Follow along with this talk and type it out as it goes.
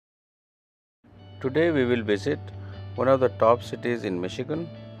Today we will visit one of the top cities in Michigan,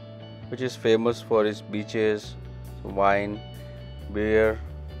 which is famous for its beaches, wine, beer,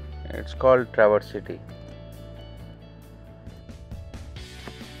 and it's called Traverse City.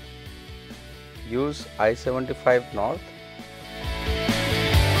 Use I-75 North.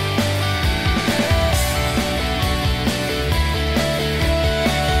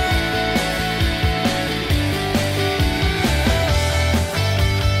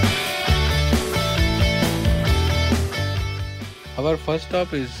 Our first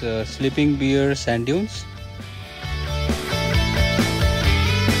stop is Sleeping Bear Sand Dunes.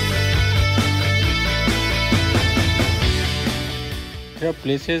 There are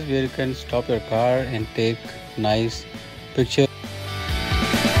places where you can stop your car and take nice pictures.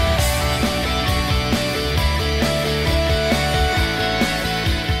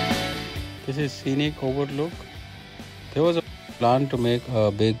 This is scenic overlook. There was a plan to make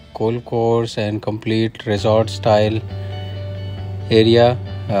a big golf course and complete resort style area,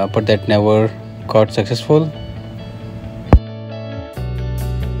 but that never got successful.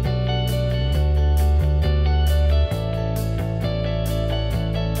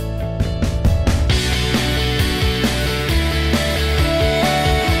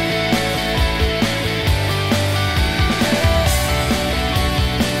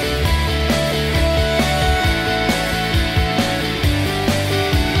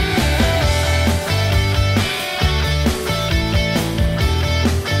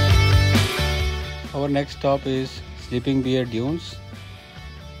 Our next stop is Sleeping Bear Dunes.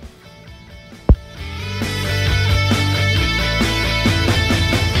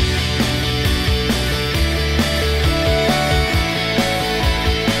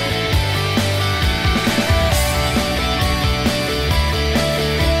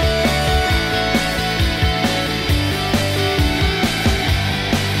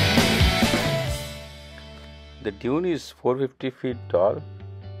 The dune is 450 feet tall,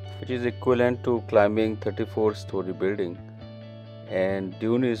 which is equivalent to climbing 34-story building, and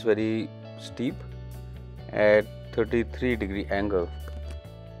dune is very steep at 33-degree angle.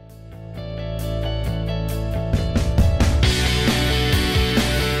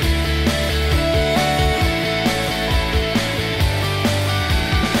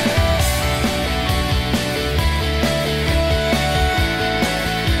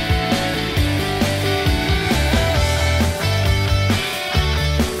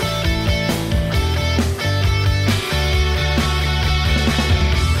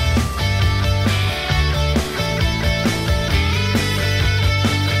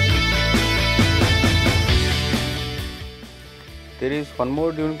 There is one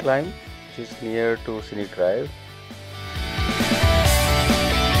more dune climb, which is near to Scenic Drive.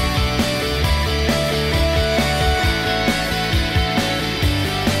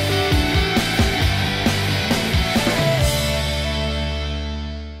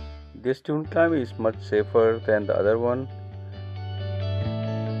 This dune climb is much safer than the other one.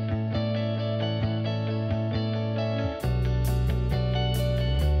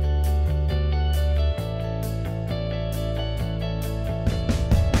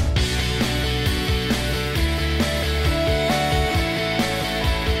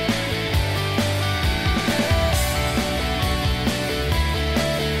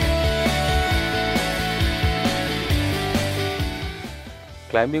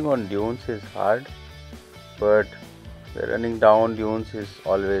 Climbing on dunes is hard, but the running down dunes is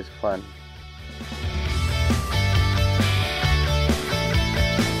always fun.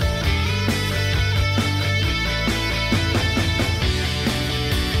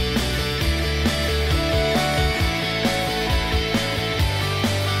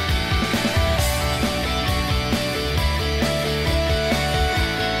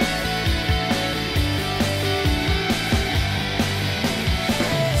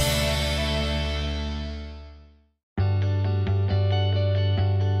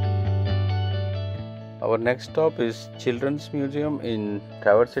 Our next stop is Children's Museum in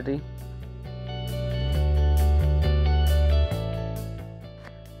Traverse City.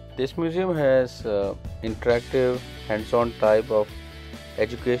 This museum has interactive, hands-on type of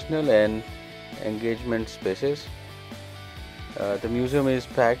educational and engagement spaces. The museum is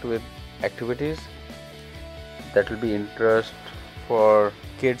packed with activities that will be interest for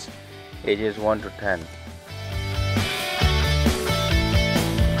kids ages 1 to 10.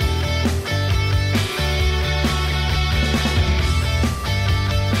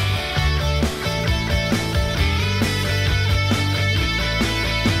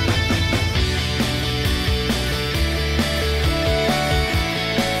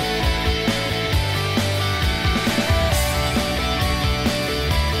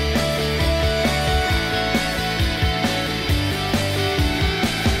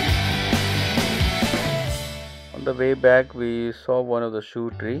 way back we saw one of the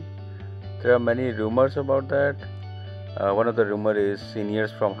shoe tree. There are many rumors about that. One of the rumor is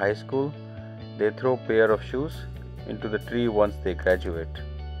seniors from high school, they throw pair of shoes into the tree once they graduate.